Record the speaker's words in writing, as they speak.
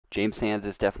James Sands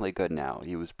is definitely good now.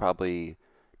 He was probably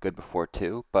good before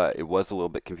too, but it was a little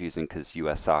bit confusing because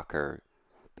U.S. soccer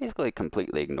basically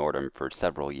completely ignored him for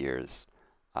several years.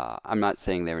 I'm not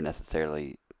saying they were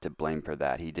necessarily to blame for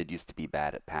that. He did used to be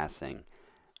bad at passing,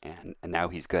 and now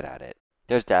he's good at it.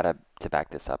 There's data to back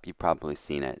this up. You've probably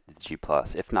seen it, G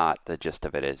plus. If not, the gist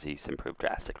of it is he's improved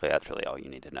drastically. That's really all you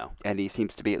need to know. And he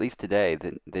seems to be, at least today,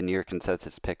 the near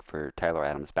consensus pick for Tyler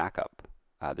Adams' backup.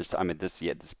 There's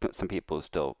some people who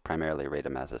still primarily rate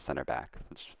him as a center back.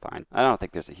 That's fine. I don't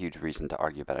think there's a huge reason to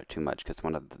argue about it too much because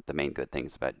one of the main good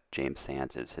things about James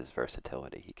Sands is his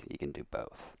versatility. He can do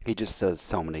both. He just does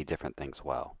so many different things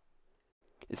well.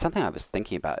 It's something I was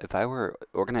thinking about. If I were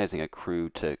organizing a crew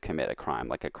to commit a crime,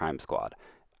 like a crime squad,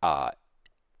 uh,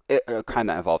 a crime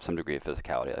that involves some degree of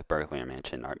physicality, like burglary,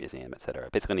 mansion, art museum, etc.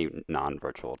 Basically, any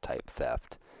non-virtual type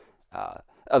theft. Uh,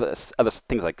 other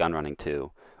things like gun running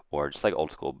too, or just like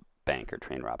old school bank or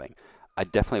train robbing. I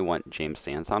definitely want James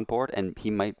Sands on board, and he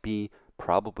might be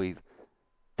probably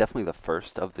definitely the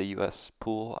first of the U.S.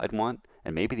 pool I'd want,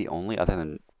 and maybe the only other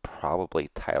than probably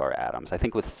Tyler Adams. I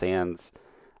think with Sands,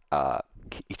 uh,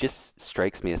 he just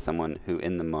strikes me as someone who,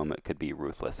 in the moment, could be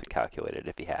ruthless and calculated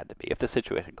if he had to be. If the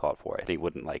situation called for it, he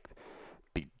wouldn't like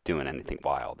be doing anything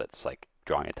wild that's like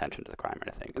drawing attention to the crime or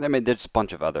anything. I mean, there's a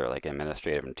bunch of other like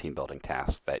administrative and team building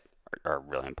tasks that are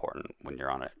really important when you're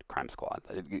on a crime squad.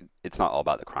 It's not all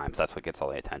about the crimes. That's what gets all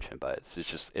the attention, but it's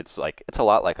just it's a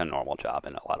lot like a normal job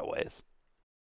in a lot of ways.